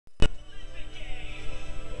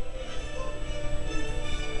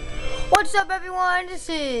What's up, everyone? This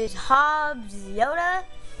is Hobbs Yoda,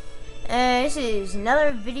 and this is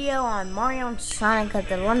another video on Mario and Sonic at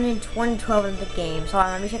the London 2012 Olympic Games. Hold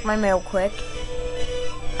on, let me check my mail quick.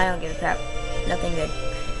 I don't give a crap. Nothing good.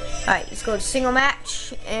 Alright, let's go to single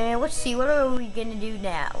match, and let's see, what are we gonna do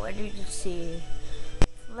now? What did you see?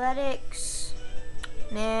 Athletics,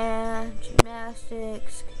 nah,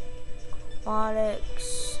 gymnastics,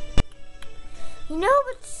 aquatics. You know,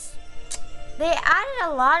 they added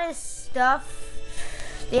a lot of stuff.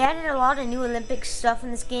 They added a lot of new Olympic stuff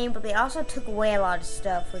in this game, but they also took away a lot of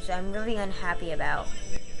stuff, which I'm really unhappy about.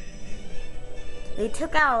 They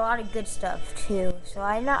took out a lot of good stuff too, so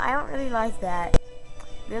I don't really like that.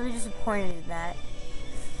 Really disappointed in that.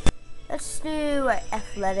 Let's do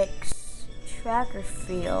athletics, track or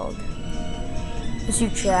field. Let's do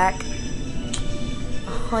track.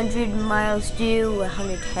 100 miles due,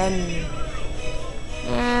 110.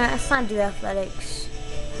 Let's not do athletics.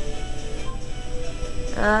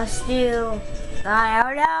 Let's do, I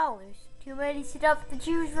don't know, there's too many stuff to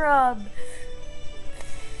choose from.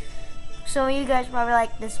 Some of you guys probably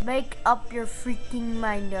like this, make up your freaking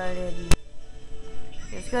mind already.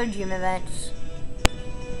 Let's go to gym events.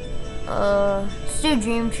 Let's do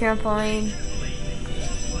dream trampoline.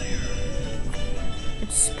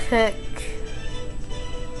 Let's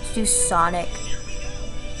do Sonic.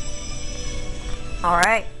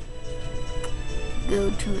 Alright.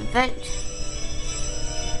 Go to event.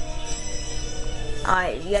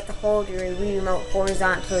 Alright, you have to hold your Wii remote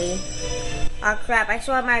horizontally. Oh crap, I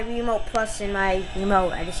still have my remote plus in my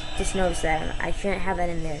remote. I just noticed that. I shouldn't have that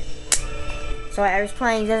in there. So I was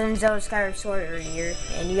playing Legend of Zelda Skyward Sword earlier,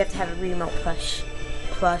 and you have to have a remote plus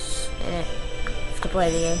in it to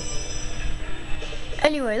play the game.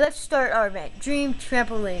 Anyway, let's start our event. Dream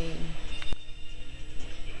Trampoline.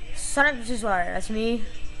 Sonic vs. Wario, that's me.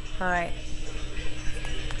 Alright.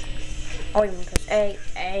 Oh, you want to press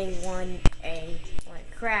A1.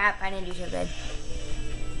 Crap, I didn't do so good.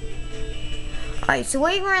 Alright, so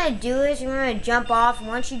what you're going to do is you're going to jump off.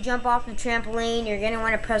 Once you jump off the trampoline, you're going to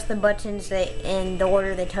want to press the buttons in the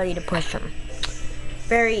order they tell you to push them.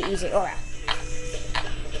 Very easy. Oh, yeah.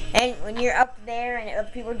 And when you're up there and other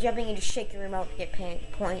people are jumping, you just shake your remote to get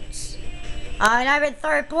points. And I'm in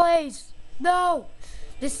third place. No!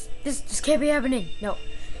 This can't be happening. No.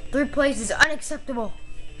 Third place is unacceptable.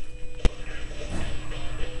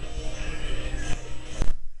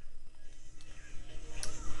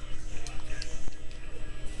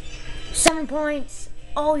 Seven points.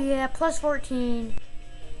 Oh yeah, plus 14.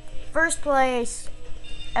 First place.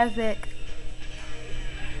 Epic.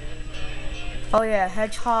 Oh yeah,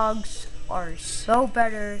 hedgehogs are so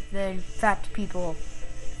better than fat people.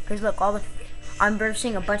 Cause look, I'm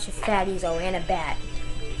versing a bunch of fatties and a bat.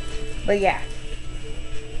 But yeah,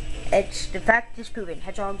 the fact is proven.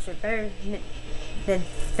 Hedgehogs are better than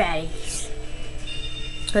fatties.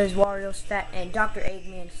 Because Wario's fat and Dr.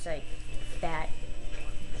 Eggman's like fat.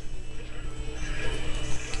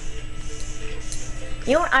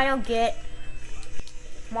 You know what I don't get?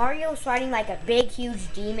 Mario's fighting like a big,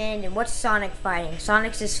 huge demon, and what's Sonic fighting?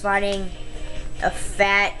 Sonic's just fighting a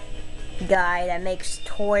fat guy that makes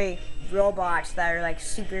toy robots that are like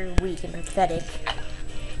super weak and pathetic.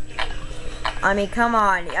 I mean, come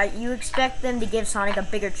on. You expect them to give Sonic a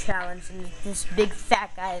bigger challenge than this big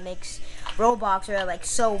fat guy that makes robots that are like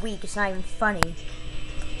so weak, it's not even funny.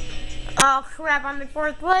 Oh crap, I'm in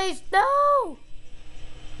fourth place. No!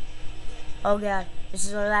 Oh god, this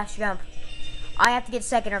is our last jump. I have to get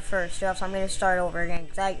second or first, or else I'm going to start over again,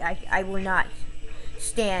 because I will not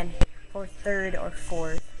stand for third or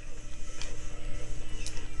fourth.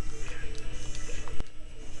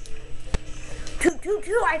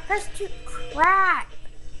 Two, I pressed two. Crap.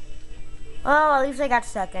 Oh, at least I got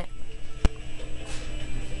second.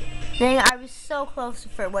 Dang, I was so close to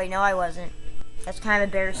first. Wait, no, I wasn't. That's kind of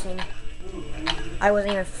embarrassing. I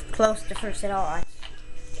wasn't even close to first at all.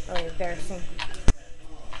 That's really embarrassing.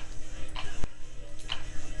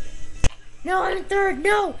 No, I'm in third.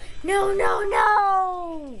 No.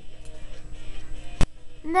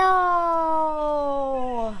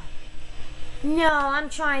 No, I'm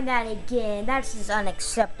trying that again. That's just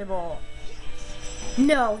unacceptable.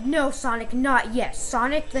 No, Sonic, not yet.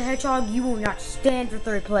 Sonic the Hedgehog, you will not stand for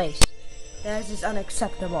third place. That is just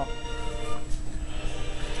unacceptable.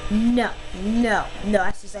 No,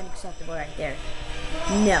 that's just unacceptable right there.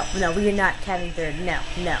 No, we are not having third. No.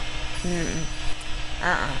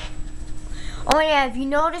 Oh yeah, if you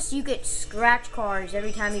notice, you get scratch cards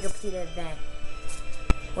every time you complete an event.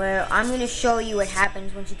 Well, I'm going to show you what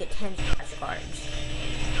happens once you get 10 scratch cards.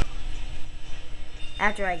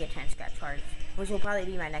 After I get 10 scratch cards, which will probably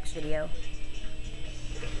be my next video.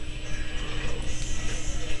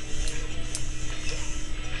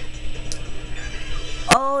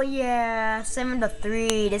 Oh yeah,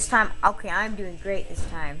 7-3. This time, okay, I'm doing great this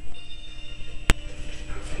time.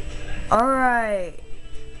 Alright.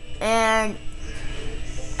 And,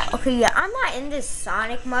 okay, yeah, I'm not into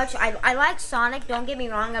Sonic much. I like Sonic, don't get me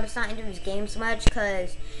wrong. I'm just not into his games much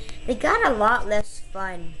because they got a lot less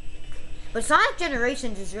fun. But Sonic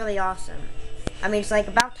Generations is really awesome. I mean, it's like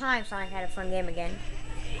about time Sonic had a fun game again.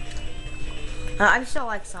 I still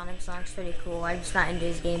like Sonic. Sonic's pretty cool. I'm just not into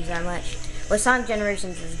his games that much. But Sonic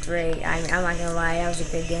Generations is great. I'm not gonna lie, that was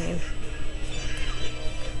a good game.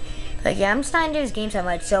 But yeah, I'm just not into his games that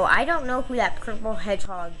much. So I don't know who that purple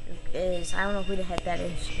hedgehog is. I don't know who the heck that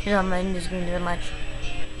is. Because I'm not into his games that much.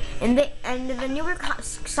 And the newer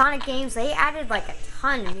Sonic games, they added like a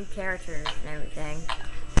ton of new characters and everything.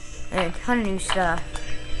 And a ton of new stuff.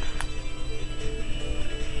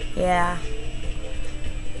 Yeah.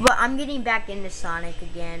 But I'm getting back into Sonic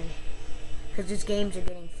again. Because his games are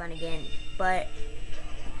getting fun again. But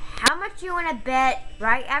how much do you want to bet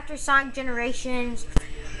right after Sonic Generations,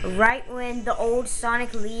 right when the old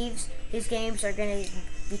Sonic leaves, his games are going to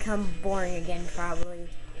become boring again probably.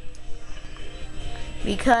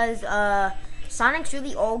 Because Sonic's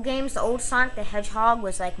really old games, the old Sonic the Hedgehog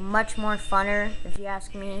was like much more funner, if you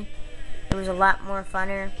ask me. It was a lot more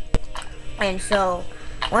funner. And so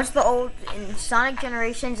once the old, in Sonic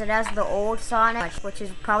Generations, it has the old Sonic, which is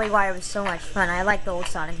probably why it was so much fun. I like the old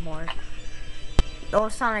Sonic more. The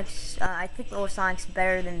old Sonic's, I think the old Sonic's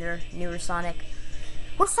better than their newer Sonic.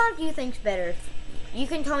 What Sonic do you think's better? You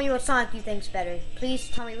can tell me what Sonic you think's better. Please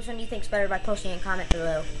tell me which one you think's better by posting a comment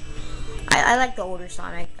below. I like the older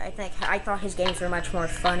Sonic. I thought his games were much more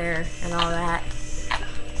funner and all that.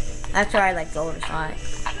 That's why I like the older Sonic.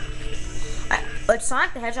 But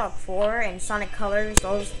Sonic the Hedgehog 4 and Sonic Colors,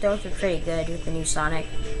 those are pretty good with the new Sonic.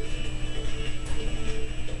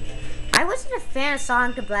 I wasn't a fan of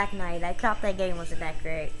Sonic the Black Knight. I thought that game wasn't that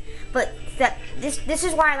great. But this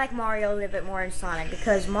is why I like Mario a little bit more than Sonic,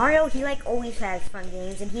 because Mario, he like always has fun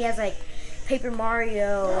games, and he has like Paper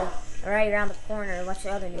Mario right around the corner. What's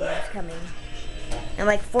the other new ones coming? And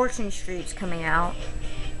like Fortune Street's coming out.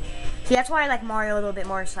 See, that's why I like Mario a little bit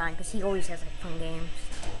more than Sonic, because he always has like fun games.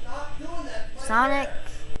 Sonic,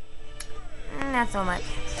 not so much.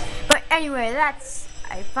 But anyway,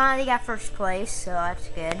 I finally got first place, so that's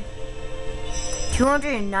good.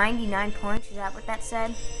 299 points, is that what that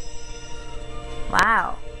said?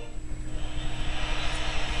 Wow.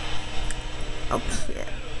 Okay.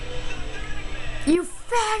 You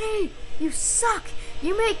fatty! You suck!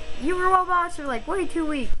 Your robots are like way too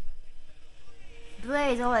weak.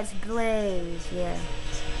 Blaze, oh that's Blaze, yeah.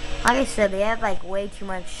 Like I said, they have like way too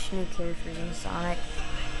much new characters in Sonic.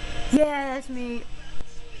 Yeah, that's me.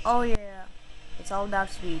 Oh yeah. It's all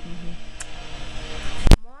about speed.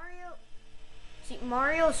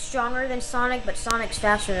 Mario's stronger than Sonic, but Sonic's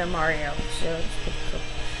faster than Mario, so it's pretty cool.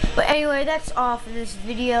 But anyway, that's all for this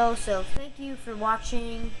video, so thank you for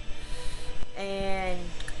watching. And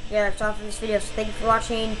yeah, that's all for this video, so thank you for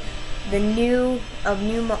watching. The new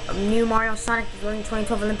Mario Sonic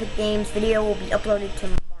 2012 Olympic Games video will be uploaded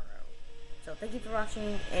tomorrow. So thank you for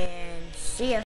watching, and see ya.